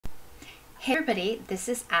Hey everybody, this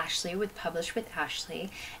is Ashley with Publish with Ashley,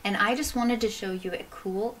 and I just wanted to show you a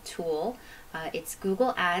cool tool. It's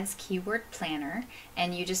Google Ads Keyword Planner,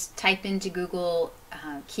 and you just type into Google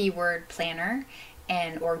Keyword Planner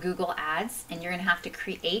or Google Ads, and you're going to have to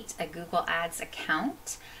create a Google Ads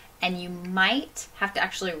account, and you might have to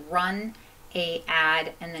actually run a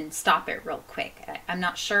ad and then stop it real quick. I'm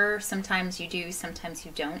not sure, sometimes you do, sometimes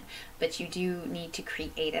you don't, but you do need to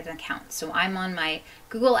create an account. So I'm on my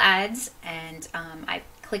Google Ads and I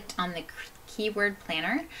clicked on the keyword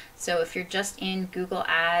planner. So if you're just in Google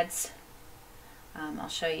Ads, I'll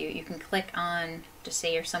show you, you can click on, just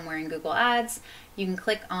say you're somewhere in Google Ads, you can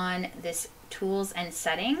click on this tools and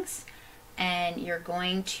settings, and you're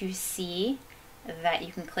going to see that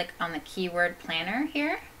you can click on the keyword planner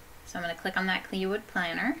here. So I'm going to click on that keyword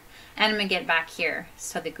planner, and I'm going to get back here,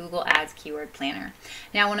 so the Google Ads keyword planner.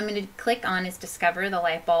 Now what I'm going to click on is discover the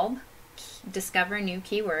light bulb, discover new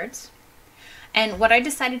keywords. And what I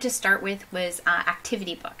decided to start with was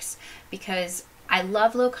activity books, because I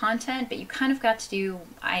love low content, but you kind of got to do,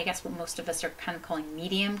 I guess, what most of us are kind of calling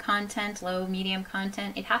medium content, low medium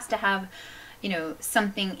content. It has to have, you know,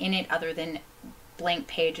 something in it other than blank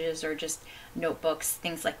pages or just notebooks,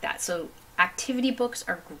 things like that. So activity books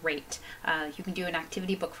are great. You can do an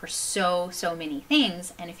activity book for so many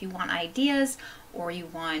things, and if you want ideas or you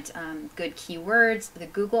want good keywords, the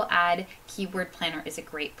Google Ad Keyword Planner is a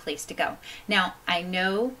great place to go. Now I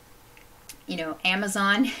know, you know,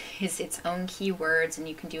 Amazon is its own keywords, and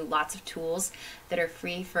you can do lots of tools that are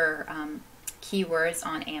free for keywords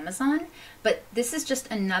on Amazon, but this is just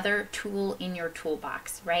another tool in your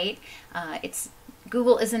toolbox, right?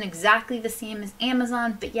 Google isn't exactly the same as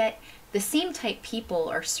Amazon, but yet the same type people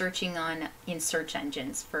are searching in search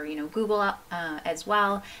engines for, you know, Google as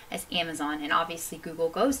well as Amazon, and obviously Google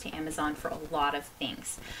goes to Amazon for a lot of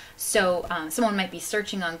things. So someone might be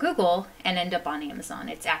searching on Google and end up on Amazon.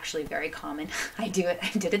 It's actually very common. I did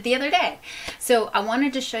it the other day. So I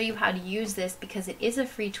wanted to show you how to use this because it is a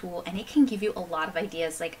free tool and it can give you a lot of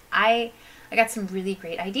ideas. Like I got some really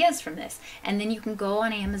great ideas from this, and then you can go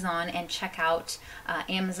on Amazon and check out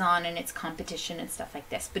Amazon and its competition and stuff like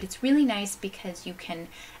this. But it's really nice because you can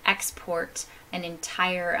export an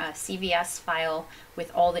entire CVS file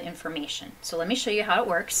with all the information. So let me show you how it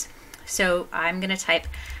works. So I'm going to type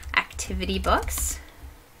activity books,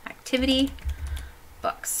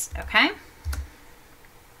 okay?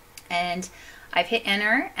 And I've hit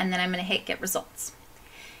enter, and then I'm going to hit get results.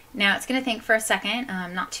 Now it's going to think for a second,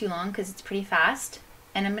 not too long because it's pretty fast.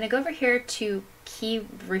 And I'm going to go over here to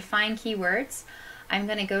refine keywords. I'm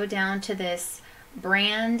going to go down to this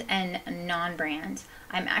brand and non-brand.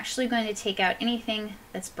 I'm actually going to take out anything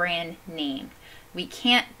that's brand name. We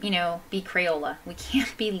can't, you know, be Crayola. We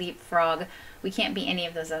can't be Leapfrog. We can't be any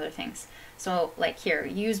of those other things. So like here,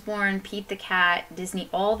 Usborne, Pete the Cat, Disney,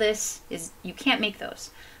 all this is, you can't make those.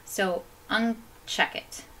 So uncheck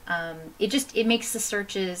it. It makes the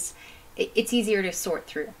searches, it's easier to sort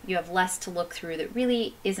through. You have less to look through that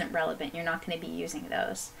really isn't relevant. You're not going to be using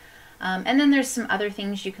those. And then there's some other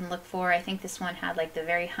things you can look for. I think this one had like the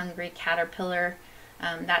very hungry caterpillar.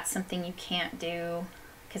 That's something you can't do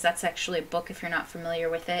because that's actually a book if you're not familiar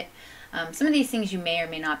with it. Some of these things you may or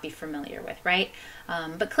may not be familiar with, right?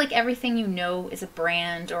 But click everything you know is a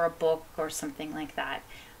brand or a book or something like that.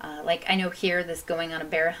 Like I know here, this Going on a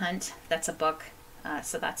Bear Hunt, that's a book.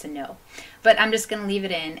 So that's a no, but I'm just going to leave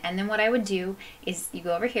it in. And then what I would do is you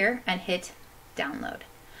go over here and hit download.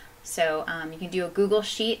 So you can do a Google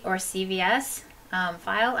Sheet or a CVS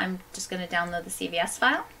file. I'm just going to download the CVS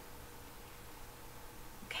file.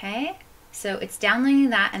 Okay, so it's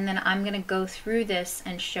downloading that, and then I'm going to go through this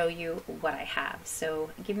and show you what I have.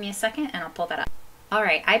 So give me a second and I'll pull that up. All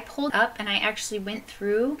right, I pulled up and I actually went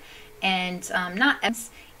through and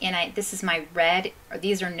this is my red, or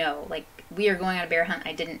these are no, like we are going on a bear hunt.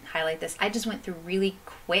 I didn't highlight this. I just went through really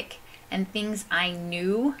quick, and things I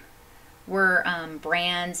knew were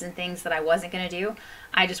brands and things that I wasn't going to do,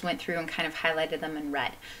 I just went through and kind of highlighted them in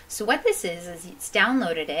red. So what this is it's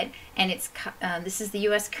downloaded it, and it's this is the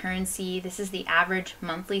US currency, this is the average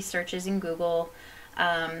monthly searches in Google,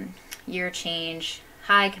 year change,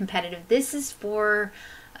 high competitive. This is for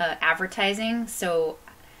advertising. So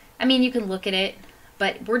I mean, you can look at it,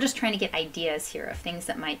 but we're just trying to get ideas here of things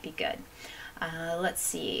that might be good. Let's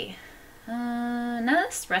see. None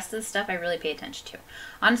of the rest of the stuff I really pay attention to.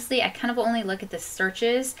 Honestly, I kind of only look at the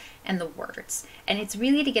searches and the words, and it's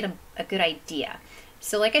really to get a good idea.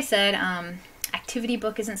 So like I said, activity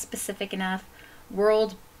book isn't specific enough.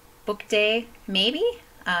 World Book Day, maybe.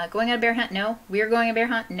 Going on a bear hunt, no. We're going on a bear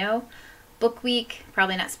hunt, no. Book Week,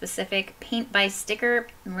 probably not specific. Paint by sticker,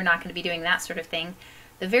 we're not going to be doing that sort of thing.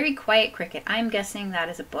 The Very Quiet Cricket, I'm guessing that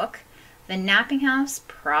is a book. The Napping House,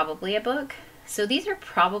 probably a book. So these are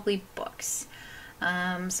probably books.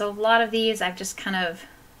 So a lot of these I've just kind of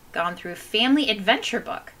gone through. Family Adventure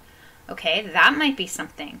Book. Okay, that might be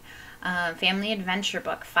something. Family Adventure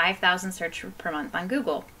Book, 5,000 search per month on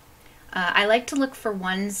Google. I like to look for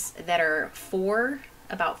ones that are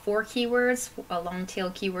about four keywords, a long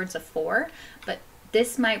tail keywords of 4, but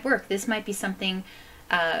this might work. This might be something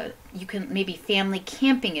you can, maybe family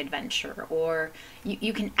camping adventure, or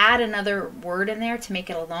you can add another word in there to make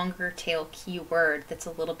it a longer tail keyword that's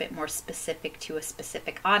a little bit more specific to a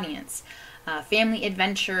specific audience. Family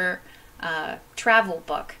adventure travel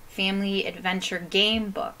book, family adventure game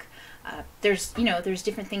book. There's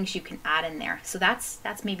different things you can add in there. So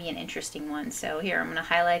that's maybe an interesting one. So here, I'm going to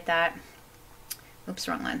highlight that. Oops,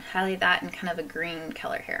 wrong one. Highlight that in kind of a green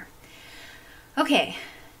color here. Okay,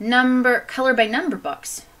 color by number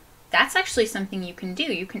books. That's actually something you can do.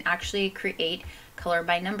 You can actually create color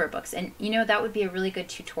by number books. And that would be a really good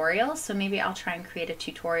tutorial. So maybe I'll try and create a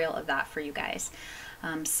tutorial of that for you guys.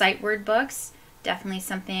 Sight word books, definitely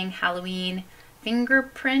something. Halloween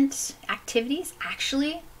fingerprint activities.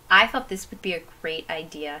 Actually, I thought this would be a great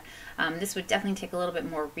idea. This would definitely take a little bit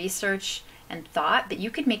more research and thought, but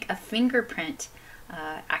you could make a fingerprint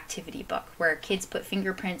activity book where kids put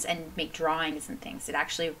fingerprints and make drawings and things. It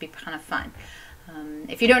actually would be kind of fun.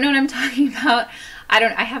 If you don't know what I'm talking about,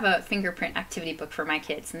 I have a fingerprint activity book for my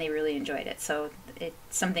kids and they really enjoyed it, so it's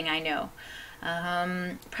something I know.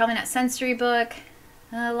 Probably not sensory book.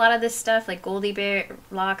 A lot of this stuff like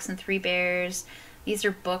Goldilocks and Three Bears, these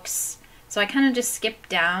are books. So I kind of just skipped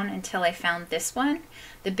down until I found this one,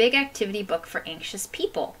 the Big Activity Book for Anxious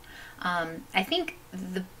People. I think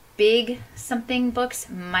the Big something books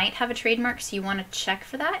might have a trademark, so you want to check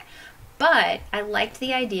for that. But I liked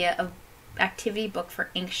the idea of activity book for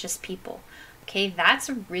anxious people. Okay, that's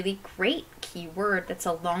a really great keyword. That's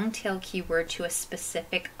a long tail keyword to a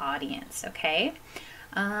specific audience. Okay,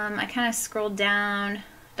 I kind of scrolled down.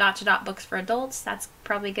 Dot to dot books for adults. That's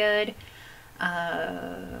probably good.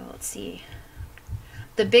 Let's see.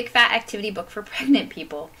 The Big Fat Activity Book for Pregnant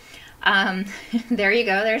People. There you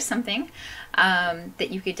go. There's something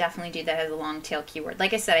that you could definitely do that as a long tail keyword.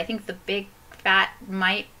 Like I said, I think the Big Fat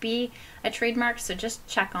might be a trademark, so just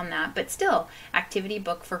check on that. But still, activity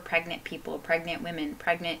book for pregnant people, pregnant women,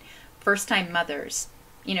 pregnant first-time mothers,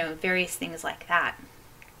 various things like that.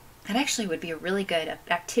 That actually would be a really good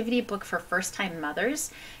activity book for first-time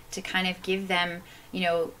mothers to kind of give them,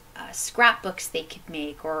 scrapbooks they could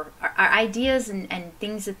make, or ideas and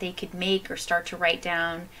things that they could make or start to write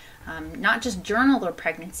down. Not just journal their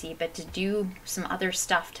pregnancy, but to do some other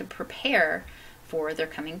stuff to prepare for their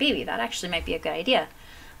coming baby. That actually might be a good idea.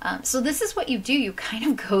 So this is what you do. You kind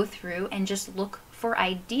of go through and just look for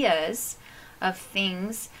ideas of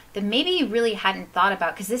things that maybe you really hadn't thought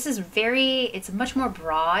about, because this is it's much more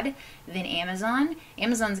broad than Amazon.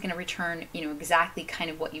 Amazon's going to return, exactly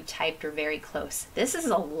kind of what you typed or very close. This is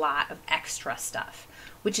a lot of extra stuff,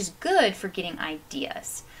 which is good for getting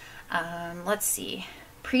ideas. Let's see.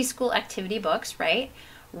 Preschool activity books, right?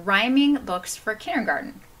 Rhyming books for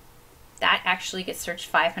kindergarten. That actually gets searched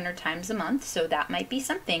 500 times a month, so that might be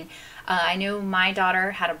something. I know my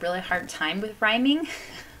daughter had a really hard time with rhyming.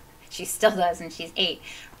 She still does, and she's 8.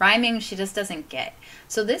 Rhyming, she just doesn't get.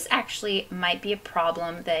 So this actually might be a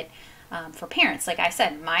problem that for parents. Like I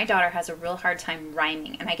said, my daughter has a real hard time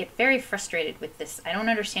rhyming, and I get very frustrated with this. I don't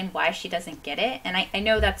understand why she doesn't get it, and I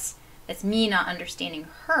know that's me not understanding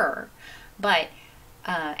her, but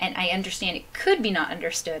and I understand it could be not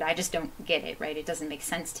understood. I just don't get it, right? It doesn't make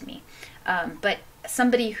sense to me. But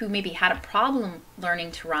somebody who maybe had a problem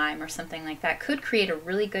learning to rhyme or something like that could create a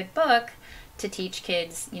really good book to teach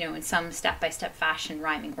kids, in some step-by-step fashion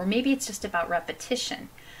rhyming. Or maybe it's just about repetition.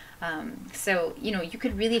 So, you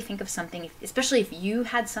could really think of something, especially if you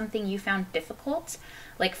had something you found difficult,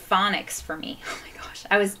 like phonics for me. Oh my gosh,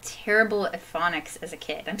 I was terrible at phonics as a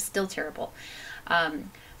kid. I'm still terrible.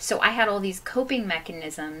 So I had all these coping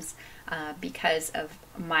mechanisms because of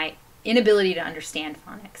my inability to understand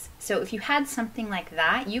phonics. So if you had something like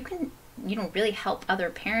that, you can, really help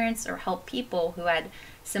other parents or help people who had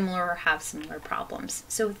similar or have similar problems.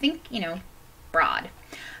 So think, broad.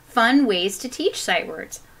 Fun ways to teach sight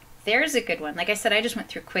words. There's a good one. Like I said, I just went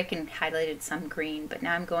through quick and highlighted some green, but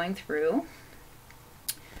now I'm going through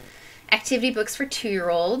activity books for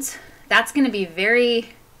 2-year-olds. That's going to be very,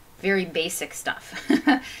 very basic stuff.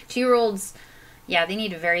 2-year-olds, yeah, they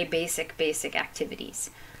need very basic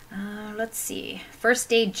activities. Let's see.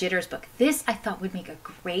 First Aid Jitters book. This I thought would make a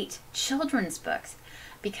great children's book.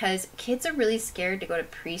 because kids are really scared to go to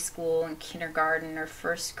preschool and kindergarten or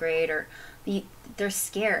first grade, or they're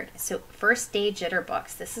scared. So first day jitter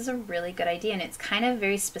books, this is a really good idea, and it's kind of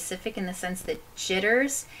very specific in the sense that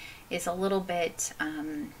jitters is a little bit,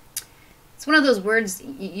 it's one of those words,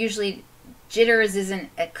 usually jitters isn't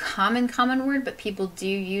a common word, but people do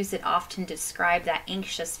use it often to describe that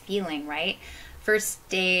anxious feeling, right? First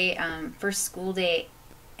day, first school day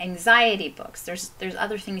anxiety books. There's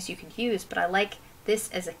other things you could use, but I like this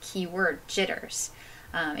as a keyword, jitters.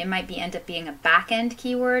 It might end up being a back-end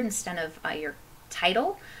keyword instead of your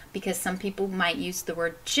title, because some people might use the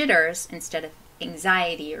word jitters instead of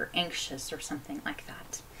anxiety or anxious or something like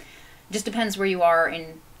that. It just depends where you are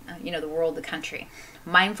in the world, the country.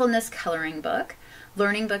 Mindfulness coloring book,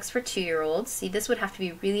 learning books for 2-year-olds. See, this would have to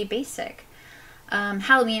be really basic.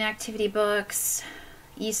 Halloween activity books,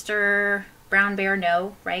 Easter, Brown Bear,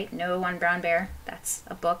 no, right? No on Brown Bear. That's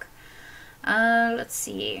a book. Let's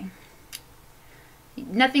see.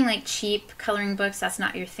 Nothing like cheap coloring books. That's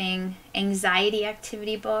not your thing. Anxiety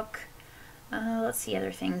activity book. Let's see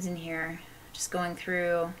other things in here. Just going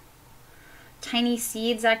through. Tiny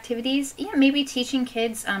seeds activities. Yeah, maybe teaching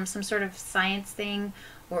kids some sort of science thing,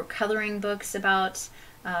 or coloring books about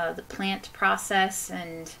the plant process.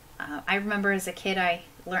 And I remember as a kid I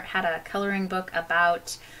had a coloring book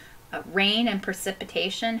about rain and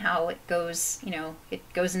precipitation, how it goes,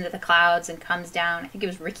 it goes into the clouds and comes down. I think it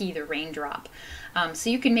was Ricky the Raindrop.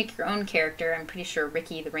 So you can make your own character. I'm pretty sure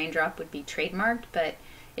Ricky the Raindrop would be trademarked, but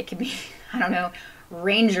it could be, I don't know,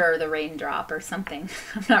 Ranger the Raindrop or something.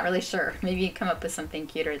 I'm not really sure. Maybe you come up with something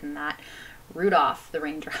cuter than that. Rudolph the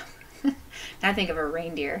Raindrop. I think of a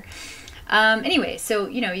reindeer. Anyway, so,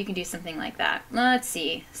 you can do something like that. Let's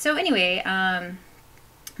see. So anyway,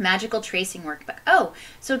 magical tracing workbook. Oh,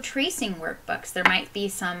 so tracing workbooks. There might be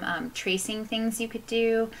some tracing things you could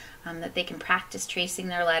do, that they can practice tracing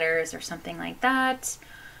their letters or something like that.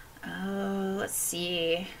 Let's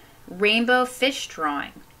see. Rainbow fish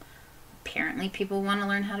drawing. Apparently people want to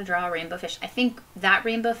learn how to draw a rainbow fish. I think that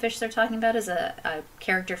rainbow fish they're talking about is a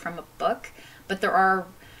character from a book, but there are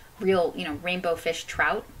real, rainbow fish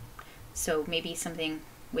trout. So maybe something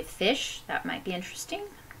with fish, that might be interesting.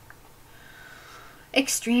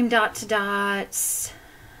 Extreme dot to dots.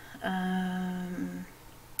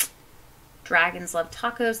 Dragons love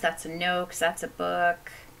tacos. That's a no, because that's a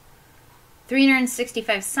book.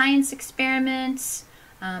 365 science experiments.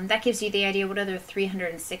 That gives you the idea, what other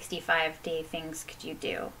 365-day things could you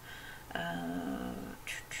do?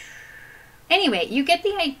 Anyway, you get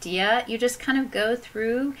the idea. You just kind of go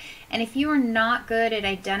through, and if you are not good at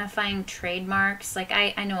identifying trademarks, like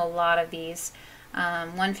I know a lot of these.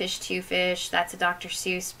 One Fish, Two Fish, that's a Dr.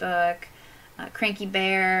 Seuss book. Cranky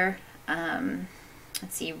Bear,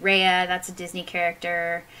 let's see, Rhea, that's a Disney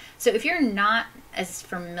character. So if you're not as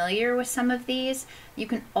familiar with some of these, you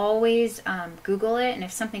can always Google it, and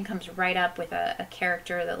if something comes right up with a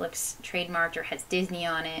character that looks trademarked or has Disney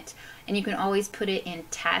on it, and you can always put it in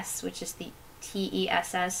TESS, which is the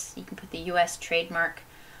TESS. You can put the US Trademark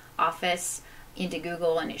Office into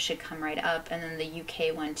Google and it should come right up, and then the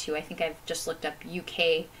UK one too. I think I've just looked up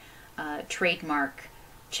UK trademark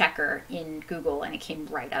checker in Google and it came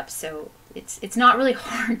right up. So it's not really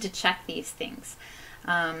hard to check these things.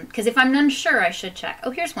 Because if I'm unsure, I should check.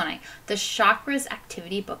 Oh, here's one. The Chakras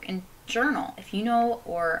Activity Book and Journal. If you know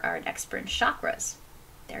or are an expert in chakras,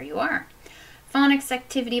 there you are. Phonics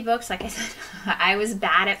activity books. Like I said, I was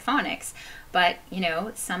bad at phonics, but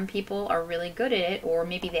some people are really good at it, or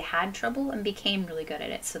maybe they had trouble and became really good at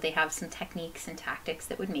it. So they have some techniques and tactics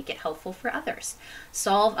that would make it helpful for others.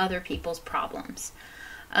 Solve other people's problems.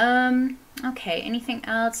 Okay, anything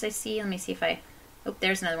else I see? Let me see if oh,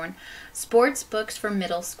 there's another one. Sports books for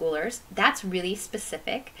middle schoolers. That's really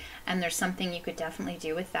specific, and there's something you could definitely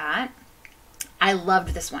do with that. I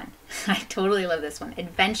loved this one. I totally love this one.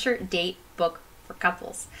 Adventure date book for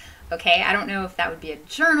couples. Okay, I don't know if that would be a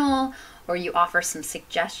journal or you offer some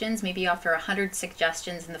suggestions. Maybe you offer 100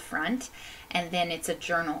 suggestions in the front and then it's a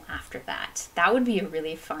journal after that. That would be a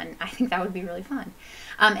really fun, I think that would be really fun.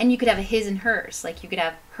 And you could have a his and hers. Like you could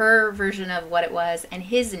have her version of what it was and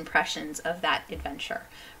his impressions of that adventure,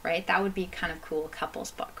 right? That would be kind of cool, a couples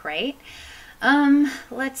book, right?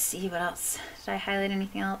 Let's see, what else? Did I highlight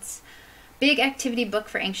anything else? Big activity book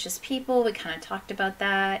for anxious people. We kind of talked about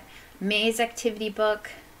that. Maze activity book.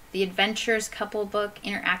 The Adventures couple book.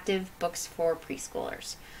 Interactive books for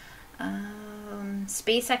preschoolers.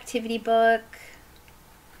 Space activity book.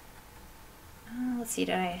 Let's see,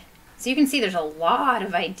 so you can see there's a lot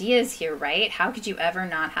of ideas here, right? How could you ever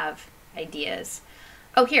not have ideas?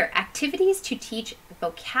 Oh, here, activities to teach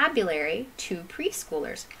vocabulary to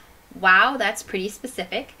preschoolers. wow, that's pretty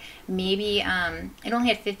specific. Maybe it only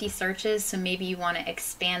had 50 searches, so maybe you want to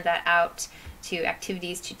expand that out to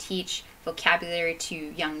activities to teach vocabulary to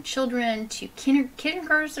young children, to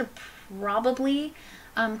kindergartners are probably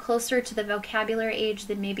closer to the vocabulary age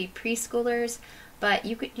than maybe preschoolers, but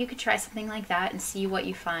you could try something like that and see what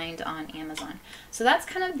you find on Amazon. So that's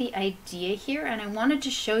kind of the idea here, and I wanted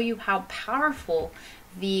to show you how powerful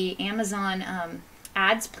the Amazon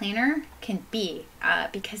ads planner can be,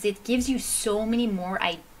 because it gives you so many more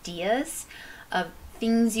ideas of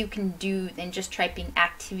things you can do than just typing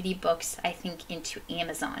activity books, I think, into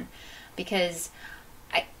Amazon, because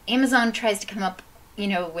Amazon tries to come up, you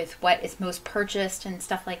know, with what is most purchased and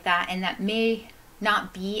stuff like that, and that may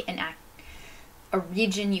not be a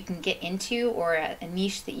region you can get into, or a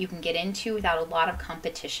niche that you can get into without a lot of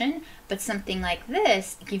competition. But something like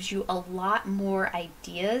this gives you a lot more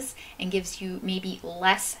ideas and gives you maybe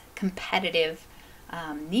less competitive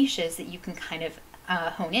niches that you can kind of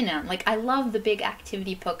hone in on. Like, I love the big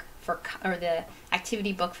activity book the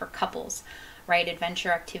activity book for couples, right?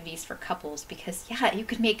 Adventure activities for couples, because yeah, you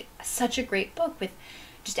could make such a great book with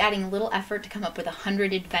just adding a little effort to come up with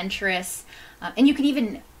 100 adventurous, and you could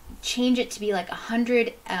even change it to be like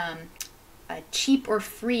 100 cheap or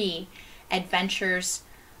free adventures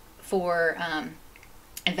for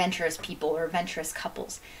adventurous people or adventurous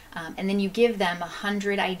couples, and then you give them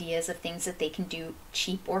 100 ideas of things that they can do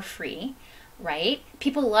cheap or free, right?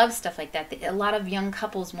 People love stuff like that. A lot of young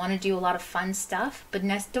couples want to do a lot of fun stuff, but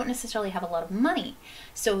don't necessarily have a lot of money.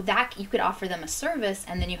 So that you could offer them a service,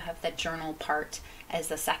 and then you have the journal part as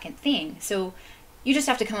the second thing. So you just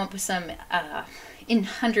have to come up with some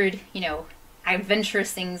 100, you know,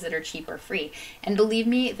 adventurous things that are cheap or free. And believe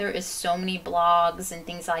me, there is so many blogs and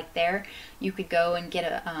things like there. You could go and get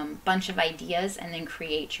a bunch of ideas and then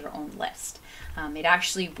create your own list. It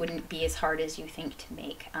actually wouldn't be as hard as you think to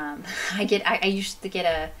make. I used to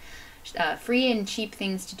get free and cheap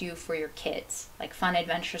things to do for your kids, like fun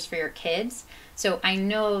adventures for your kids. So I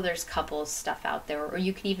know there's couples stuff out there, or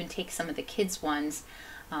you can even take some of the kids ones.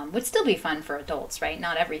 Would still be fun for adults, right?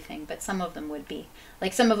 Not everything, but some of them would be.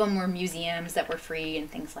 Like, some of them were museums that were free and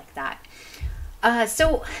things like that.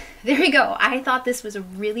 So there you go. I thought this was a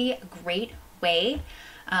really great way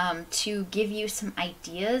to give you some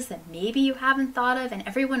ideas that maybe you haven't thought of. And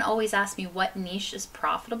everyone always asks me what niche is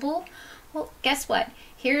profitable. Well, guess what?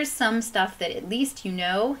 Here's some stuff that at least you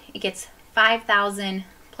know. It gets 5,000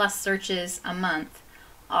 plus searches a month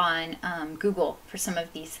on Google for some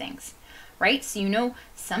of these things. Right? So you know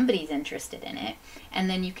somebody's interested in it, and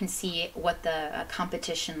then you can see what the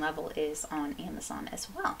competition level is on Amazon as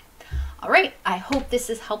well. All right, I hope this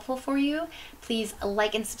is helpful for you. Please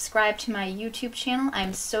like and subscribe to my YouTube channel.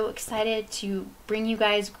 I'm so excited to bring you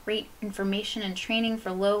guys great information and training for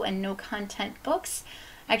low and no content books.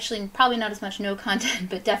 Actually, probably not as much no content,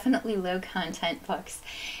 but definitely low content books.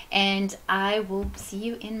 And I will see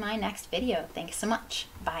you in my next video. Thanks so much.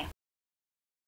 Bye.